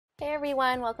Hey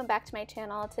everyone, welcome back to my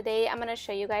channel. Today I'm going to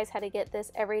show you guys how to get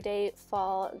this everyday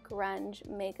fall grunge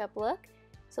makeup look.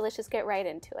 So let's just get right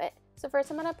into it. So first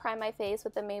I'm going to prime my face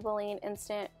with the Maybelline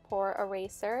Instant Pore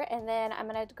Eraser, and then I'm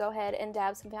going to go ahead and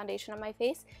dab some foundation on my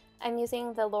face. I'm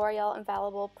using the L'Oreal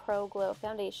Infallible Pro Glow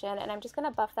Foundation, and I'm just going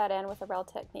to buff that in with a Real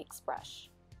Techniques brush.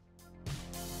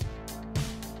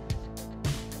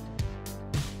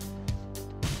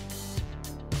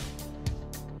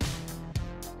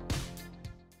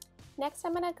 Next,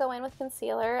 I'm going to go in with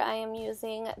concealer. I am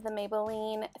using the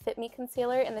Maybelline Fit Me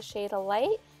Concealer in the shade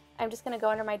Light. I'm just going to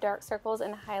go under my dark circles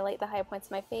and highlight the high points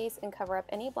of my face and cover up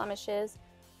any blemishes,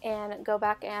 and go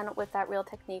back in with that Real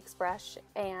Techniques brush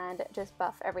and just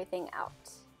buff everything out.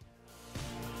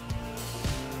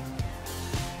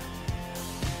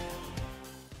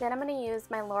 Then I'm going to use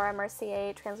my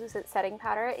Mercier translucent setting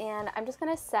powder, and I'm just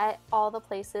going to set all the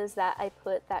places that I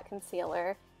put that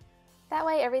concealer. That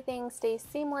way everything stays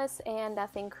seamless and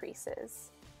nothing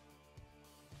creases.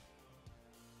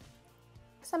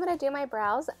 So I'm going to do my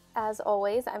brows. As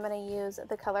always, I'm going to use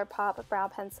the Colourpop brow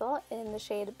pencil in the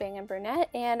shade Bangin Brunette,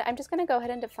 and I'm just going to go ahead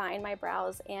and define my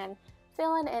brows and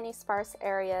fill in any sparse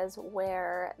areas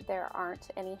where there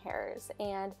aren't any hairs.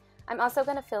 And I'm also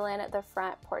going to fill in the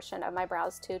front portion of my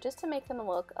brows too, just to make them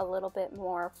look a little bit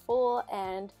more full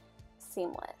and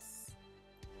seamless.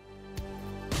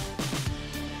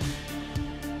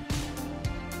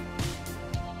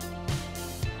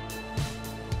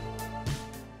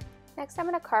 Next, I'm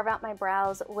going to carve out my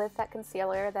brows with that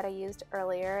concealer that I used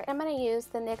earlier. I'm going to use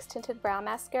the NYX Tinted Brow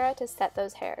Mascara to set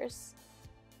those hairs.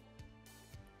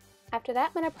 After that,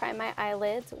 I'm going to prime my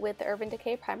eyelids with the Urban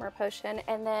Decay Primer Potion,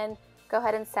 and then go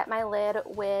ahead and set my lid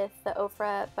with the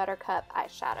Ofra Buttercup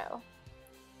eyeshadow.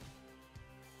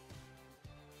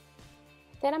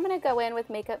 Then I'm going to go in with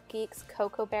Makeup Geek's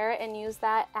Coco and use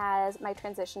that as my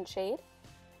transition shade.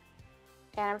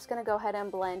 And I'm just going to go ahead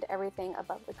and blend everything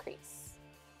above the crease.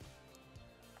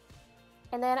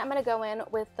 And then I'm going to go in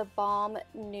with the Balm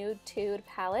Nude Tude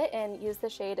palette and use the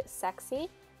shade Sexy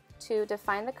to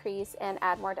define the crease and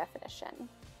add more definition.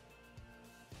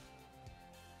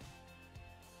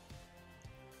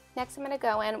 Next, I'm going to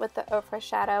go in with the Ofra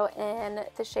shadow in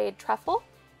the shade Truffle,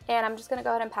 and I'm just going to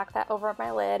go ahead and pack that over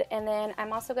my lid. And then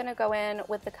I'm also going to go in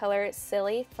with the color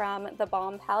Silly from the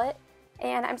Balm palette,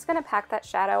 and I'm just going to pack that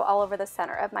shadow all over the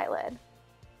center of my lid.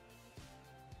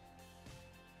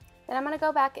 Then I'm going to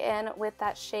go back in with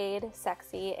that shade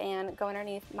Sexy and go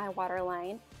underneath my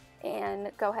waterline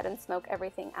and go ahead and smoke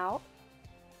everything out.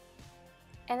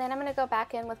 And then I'm going to go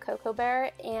back in with Coco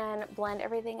and blend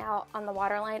everything out on the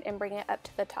waterline and bring it up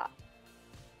to the top.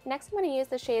 Next, I'm going to use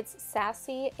the shades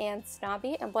Sassy and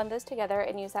Snobby and blend those together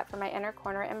and use that for my inner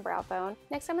corner and brow bone.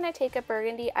 Next, I'm going to take a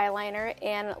burgundy eyeliner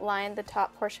and line the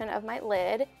top portion of my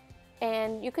lid.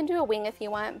 And you can do a wing if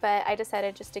you want, but I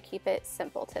decided just to keep it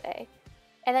simple today.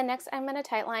 And then next, I'm going to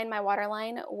tightline my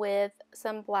waterline with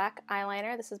some black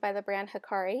eyeliner. This is by the brand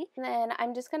Hikari. And then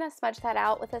I'm just going to smudge that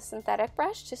out with a synthetic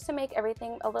brush just to make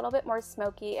everything a little bit more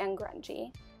smoky and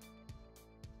grungy.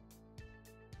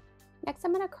 Next,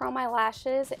 I'm going to curl my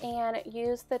lashes and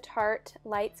use the Tarte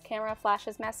Lights Camera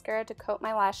Flashes Mascara to coat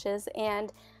my lashes.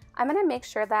 And I'm going to make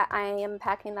sure that I am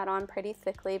packing that on pretty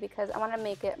thickly because I want to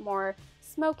make it more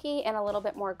smoky and a little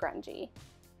bit more grungy.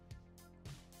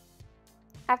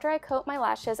 After I coat my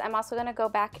lashes, I'm also going to go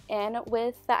back in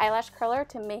with the eyelash curler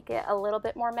to make it a little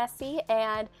bit more messy,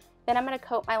 and then I'm going to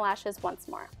coat my lashes once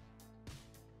more.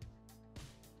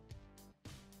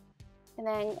 And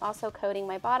then also coating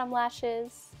my bottom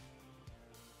lashes.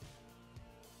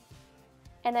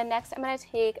 And then next I'm going to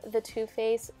take the Too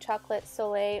Faced Chocolate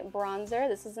Soleil bronzer.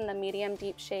 This is in the medium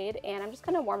deep shade, and I'm just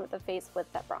going to warm up the face with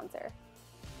that bronzer.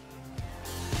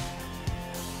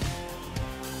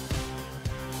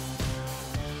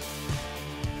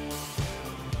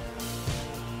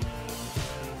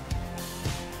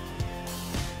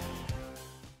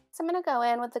 I'm going to go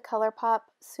in with the Colourpop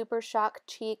Super Shock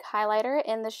Cheek Highlighter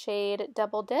in the shade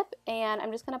Double Dip, and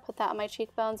I'm just going to put that on my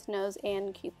cheekbones, nose,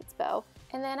 and Cupid's bow.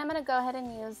 And then I'm going to go ahead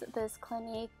and use this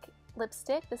Clinique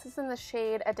lipstick. This is in the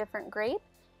shade A Different Grape.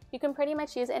 You can pretty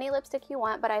much use any lipstick you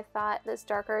want, but I thought this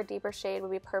darker, deeper shade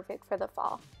would be perfect for the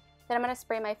fall. Then I'm going to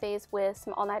spray my face with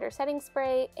some all-nighter setting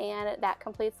spray, and that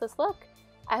completes this look.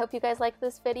 I hope you guys liked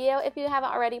this video. If you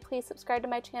haven't already, please subscribe to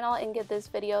my channel and give this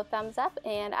video a thumbs up,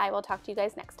 and I will talk to you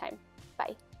guys next time.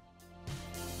 Bye.